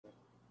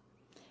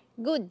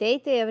Good day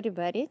to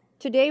everybody.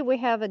 Today we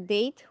have a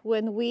date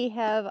when we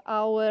have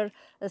our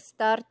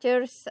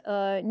starters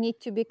need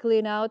to be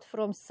cleaned out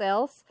from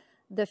cells,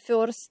 the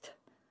first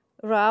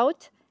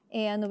route,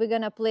 and we're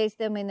gonna place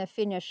them in a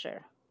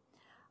finisher.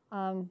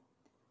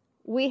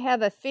 We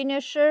have a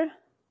finisher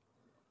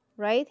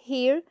right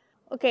here.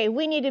 Okay,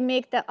 we need to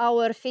make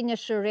our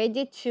finisher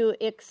ready to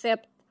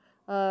accept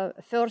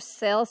first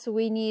cells.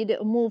 We need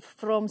to move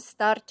from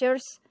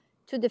starters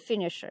to the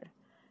finisher.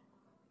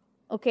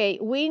 Okay,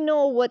 we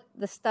know what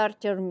the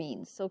starter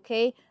means,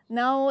 okay?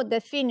 Now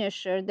the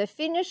finisher. The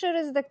finisher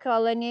is the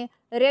colony,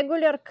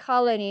 regular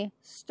colony,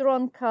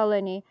 strong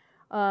colony,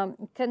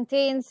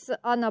 contains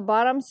on the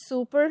bottom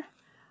super.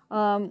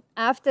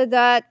 After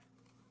that,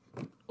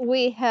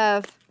 we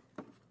have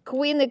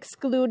queen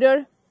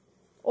excluder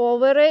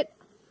over it.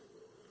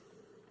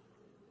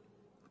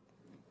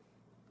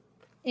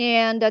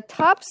 And the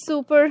top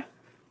super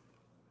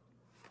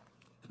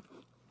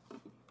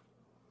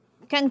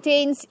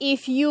contains a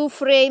few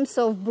frames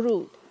of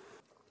brood.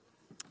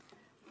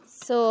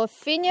 So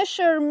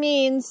finisher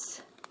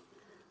means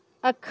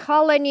a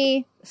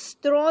colony,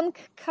 strong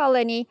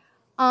colony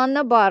on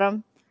the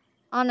bottom,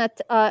 on an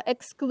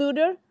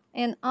excluder,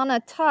 and on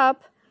the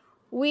top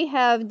we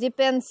have,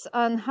 depends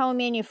on how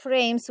many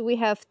frames, we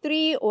have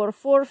 3 or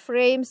 4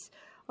 frames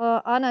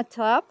on the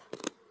top.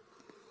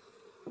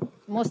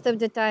 Most of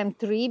the time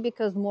 3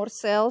 because more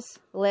cells,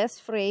 less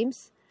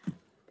frames.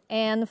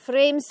 And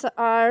frames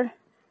are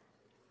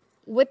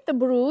with the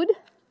brood.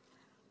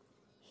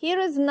 Here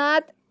is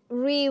not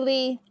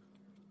really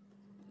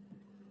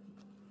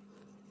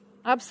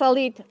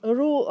obsolete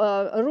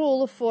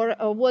rule for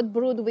what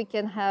brood we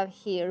can have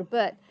here,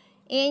 but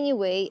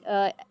anyway,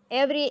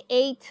 every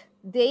 8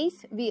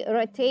 days we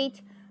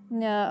rotate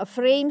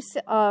frames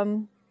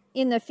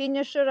in the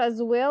finisher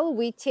as well.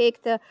 We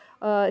take the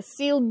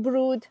sealed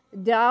brood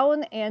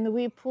down and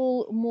we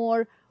pull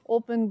more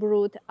open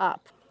brood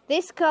up.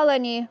 This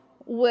colony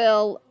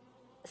will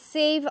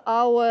save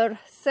our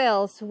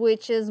cells,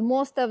 which is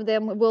most of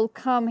them will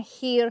come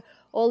here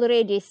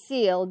already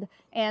sealed,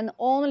 and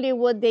only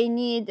what they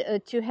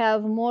need to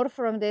have more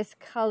from this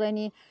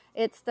colony,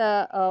 it's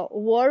the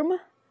warm,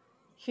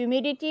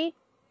 humidity,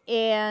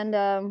 and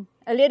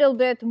a little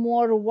bit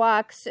more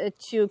wax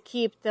to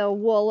keep the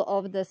wall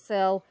of the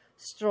cell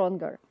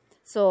stronger.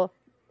 So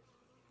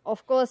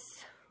of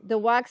course the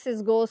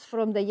waxes goes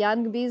from the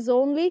young bees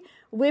only.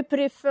 We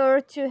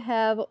prefer to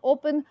have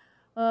open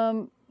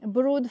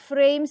brood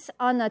frames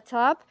on the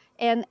top,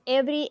 and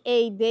every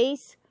 8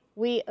 days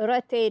we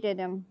rotated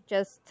them.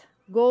 Just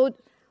go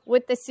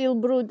with the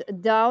sealed brood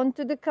down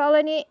to the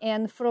colony,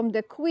 and from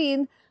the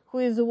queen who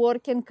is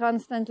working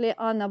constantly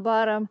on the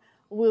bottom,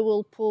 we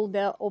will pull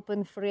the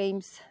open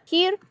frames.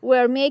 Here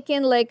we're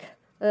making like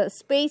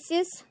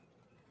spaces,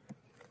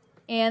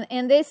 and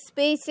in these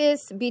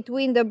spaces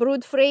between the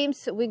brood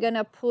frames we're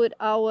gonna put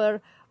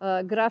our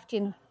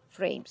grafting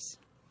frames.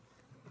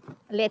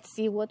 Let's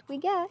see what we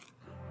got.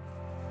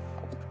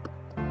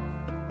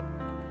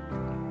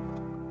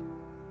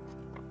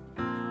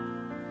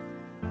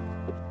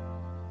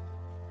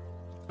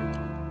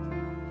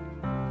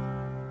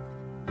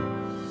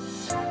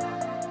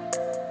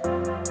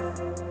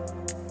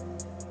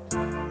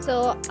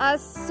 So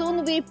as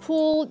soon we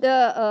pull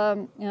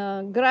the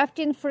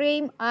grafting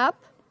frame up,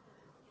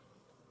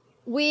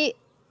 we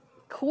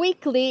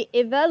quickly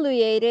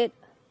evaluate it,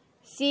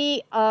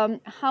 see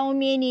how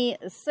many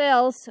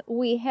cells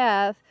we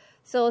have.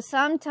 So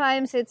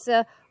sometimes it's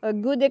a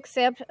good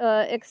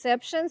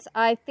exceptions.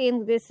 I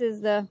think this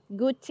is the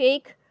good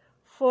take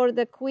for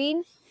the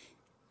queen.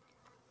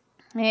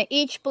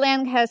 Each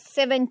plant has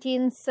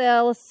 17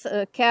 cells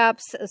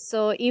caps,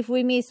 so if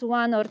we miss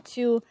 1 or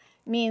 2,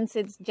 means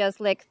it's just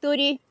like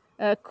 30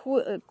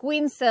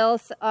 queen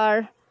cells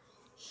are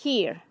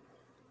here.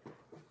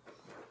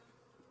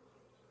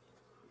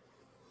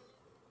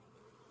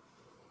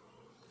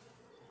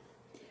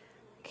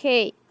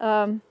 Okay,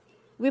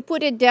 we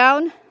put it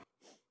down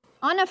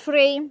on a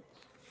frame.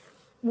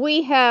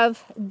 We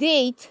have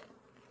date,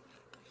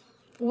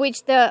 which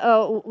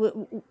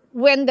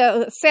when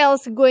the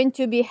cells going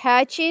to be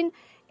hatching,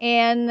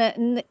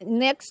 and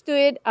next to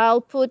it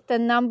I'll put the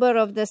number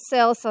of the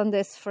cells on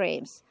these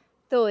frames.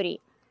 30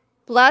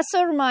 plus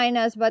or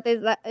minus, but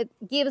it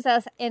gives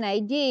us an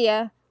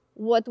idea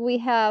what we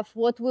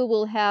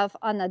will have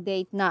on a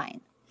date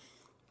 9.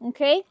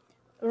 Okay,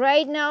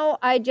 right now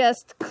I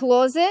just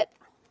close it,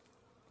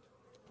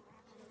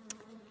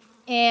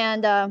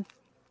 and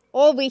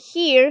over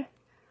here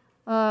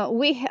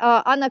we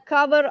on the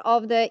cover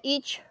of the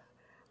each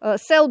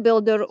cell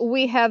builder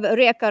we have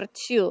record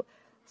 2,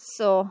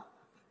 so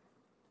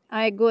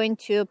I'm going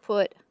to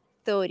put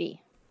 30.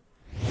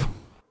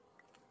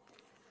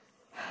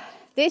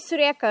 This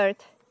record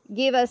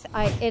gives us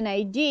an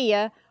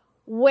idea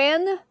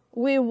when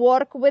we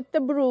work with the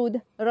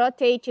brood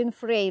rotating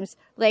frames,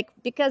 like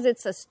because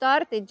it's a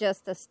start, it's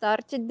just a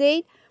started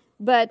date.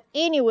 But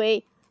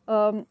anyway,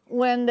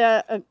 when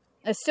the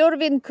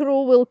serving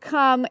crew will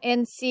come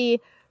and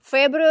see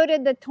February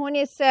the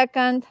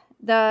 22nd,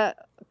 the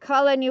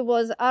colony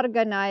was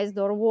organized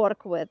or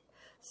worked with.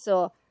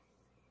 So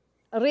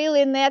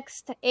really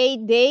next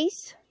 8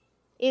 days,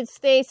 it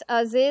stays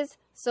as is.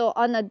 So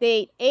on a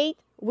day 8,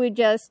 we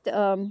just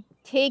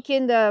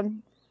taking the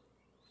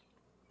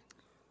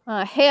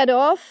head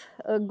off,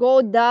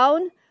 go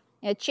down,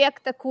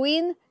 check the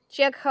queen,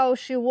 check how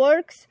she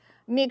works,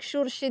 make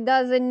sure she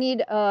doesn't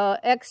need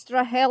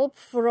extra help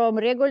from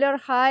regular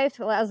hive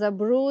as a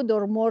brood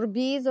or more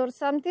bees or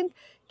something.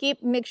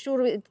 Make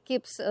sure it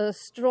keeps a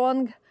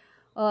strong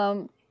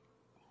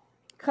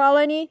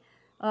colony.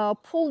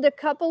 Pull the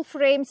couple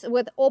frames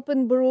with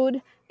open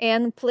brood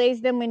and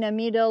place them in the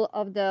middle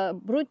of the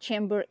brood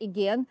chamber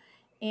again.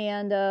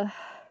 And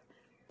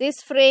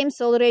these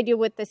frames already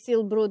with the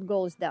sealed brood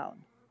goes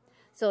down.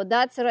 So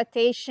that's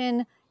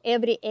rotation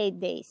every 8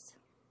 days.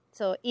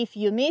 So if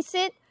you miss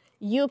it,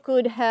 you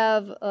could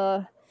have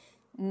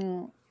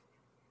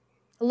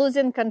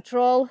losing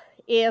control.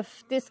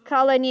 If this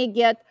colony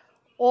get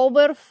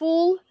over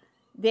full,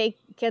 they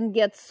can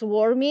get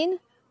swarming.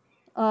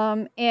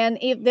 And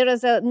if there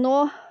is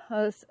no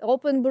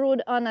open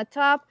brood on the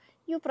top,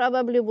 you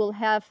probably will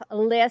have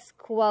less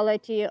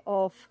quality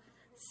of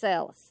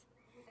cells.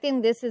 I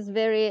think this is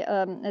very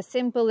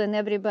simple, and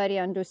everybody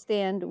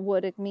understand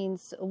what it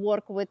means.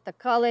 Work with the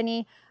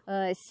colony,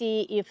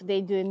 see if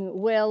they're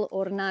doing well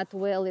or not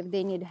well, if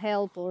they need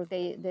help or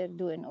they're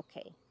doing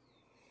okay.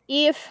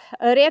 If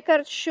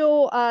records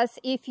show us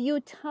a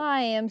few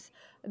times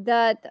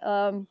that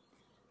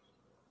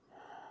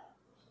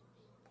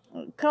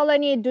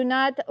colony do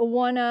not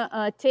want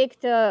to take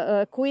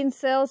the queen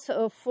cells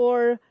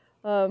for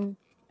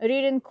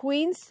rearing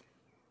queens,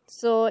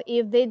 so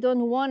if they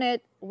don't want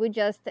it, we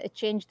just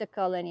change the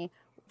colony.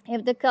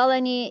 If the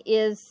colony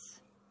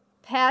is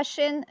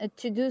passionate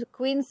to do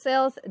queen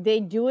cells, they're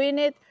doing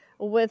it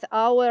with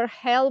our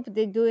help,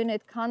 they're doing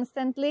it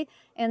constantly,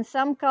 and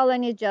some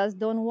colonies just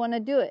don't want to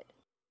do it.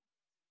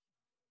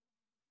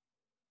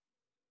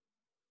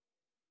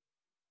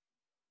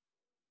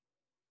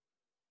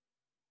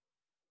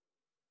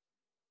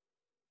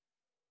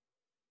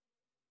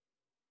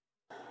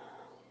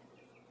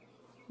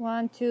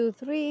 One, two,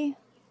 three.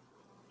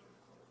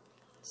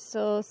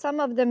 So some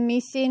of them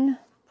missing,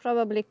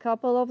 probably a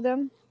couple of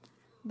them.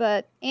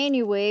 But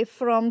anyway,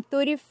 from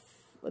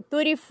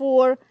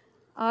 34,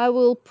 I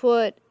will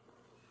put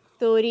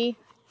 30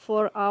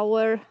 for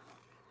our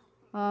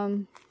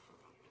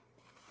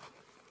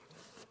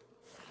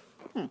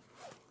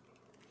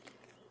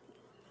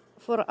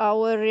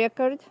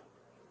record.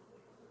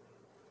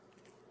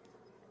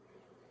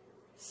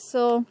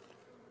 So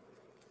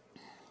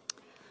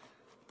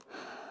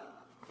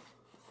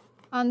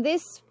on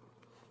this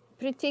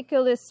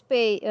particular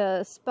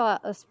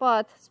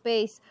spot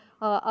space,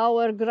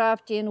 our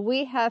grafting,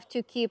 we have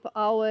to keep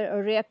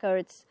our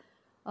records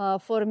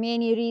for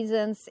many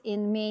reasons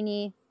in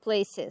many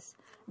places.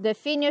 The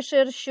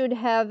finisher should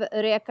have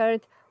a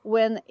record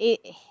when it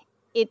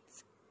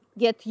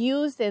get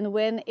used and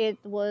when it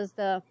was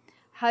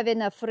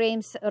having a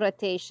frames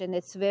rotation.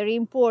 It's very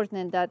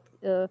important that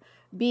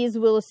bees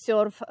will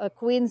serve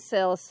queen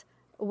cells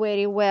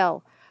very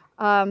well.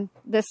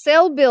 The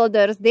cell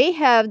builders, they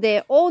have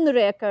their own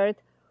record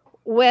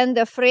when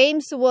the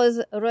frames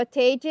was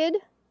rotated.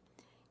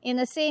 In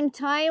the same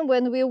time,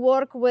 when we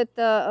work with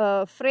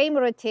frame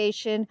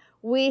rotation,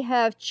 we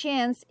have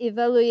chance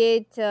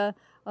evaluate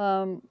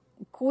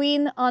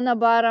queen on the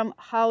bottom,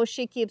 how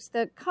she keeps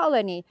the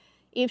colony.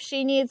 If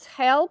she needs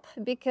help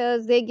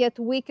because they get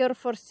weaker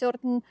for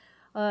certain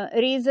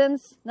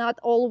reasons, not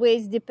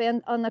always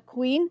depend on the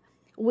queen,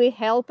 we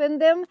helping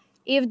them.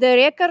 If the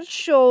record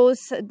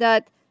shows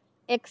that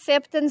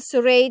acceptance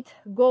rate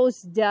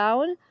goes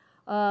down,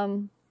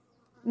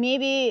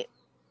 maybe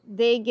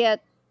they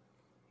get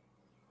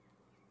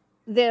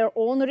their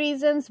own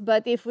reasons,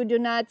 but if we do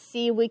not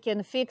see we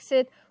can fix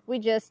it, we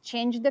just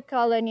change the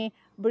colony,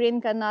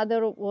 bring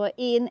another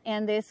in,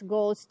 and this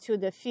goes to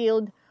the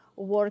field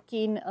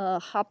working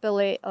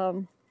happily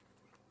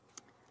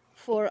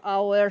for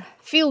our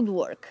field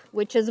work,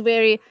 which is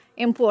very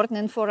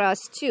important for us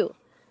too.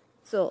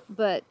 So,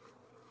 but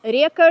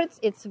records,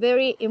 it's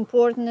very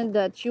important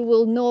that you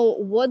will know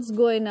what's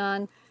going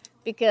on,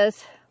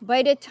 because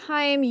by the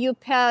time you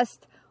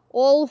passed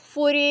all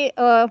 40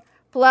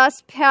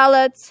 plus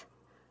pallets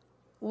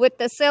with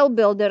the cell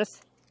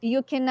builders,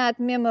 you cannot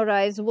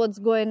memorize what's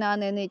going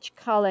on in each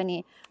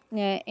colony.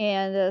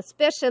 And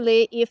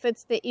especially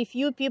if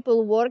you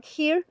people work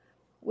here,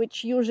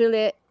 which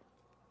usually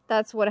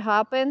that's what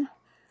happened.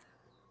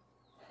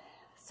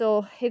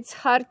 So it's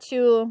hard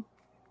to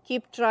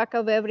keep track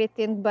of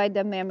everything by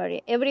the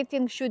memory.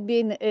 Everything should be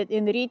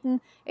in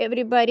written.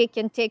 Everybody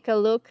can take a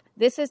look.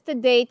 This is the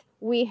date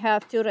we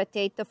have to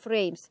rotate the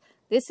frames.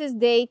 This is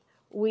date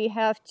we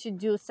have to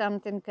do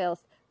something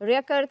else.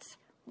 Records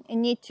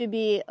need to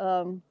be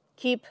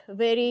keep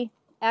very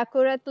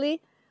accurately.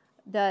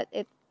 That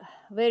it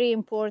very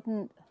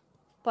important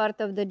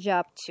part of the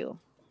job too.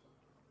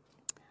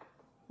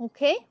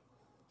 Okay,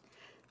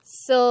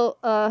 so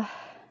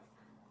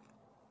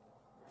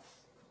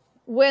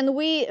when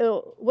we're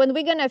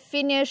gonna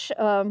finish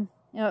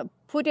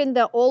putting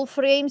the all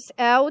frames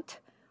out,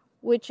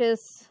 which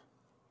is,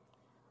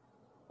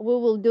 we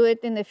will do it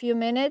in a few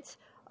minutes.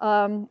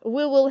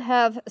 We will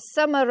have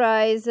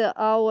summarize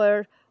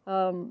our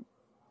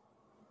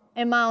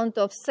amount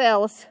of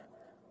cells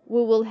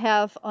we will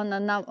have on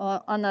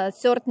a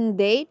certain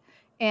date,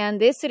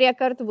 and this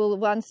record will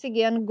once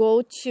again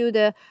go to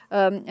the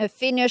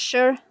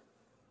finisher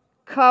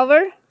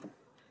cover,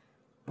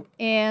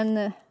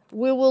 and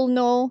we will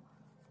know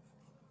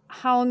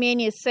how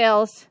many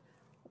cells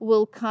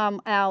will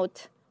come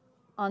out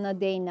on a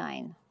day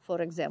 9,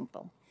 for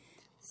example.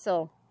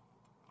 So,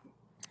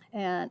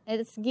 and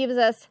it gives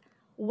us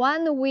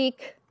 1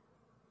 week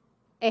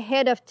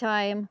ahead of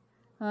time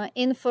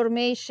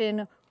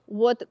information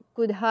what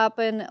could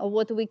happen,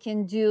 what we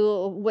can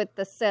do with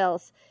the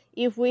cells.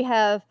 If we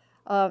have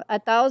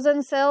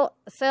 1,000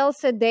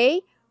 cells a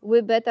day, we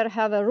better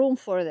have a room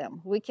for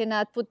them. We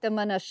cannot put them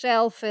on a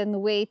shelf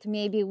and wait,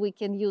 maybe we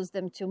can use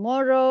them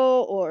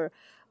tomorrow or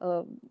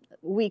a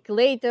week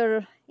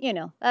later. You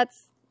know,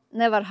 that's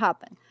never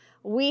happened.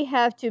 We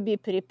have to be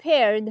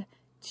prepared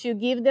to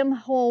give them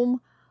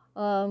home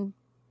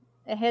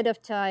ahead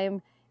of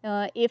time.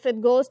 If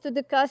it goes to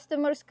the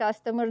customers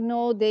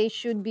know they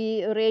should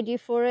be ready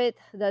for it,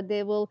 that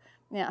they will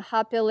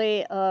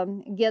happily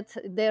get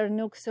their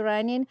nooks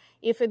running.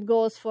 If it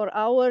goes for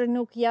our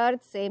nook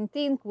yard, same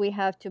thing. We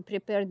have to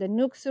prepare the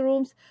nooks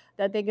rooms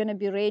that they're going to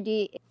be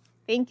ready.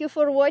 Thank you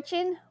for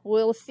watching.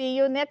 We'll see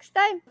you next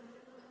time.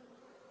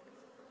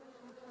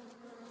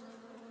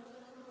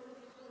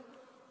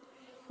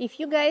 If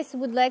you guys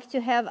would like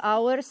to have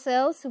our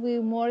cells,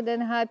 we're more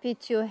than happy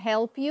to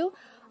help you.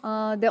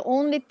 The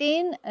only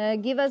thing,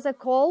 give us a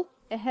call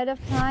ahead of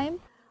time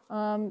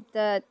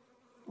that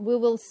we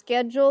will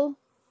schedule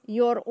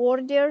your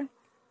order,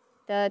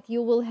 that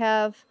you will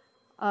have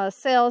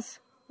cells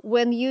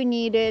when you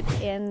need it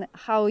and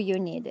how you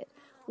need it.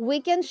 We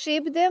can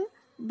ship them,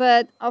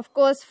 but of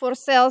course for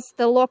cells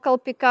the local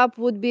pickup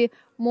would be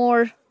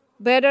more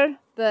better,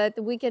 but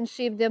we can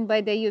ship them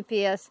by the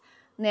UPS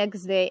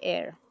next day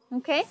air.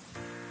 Okay?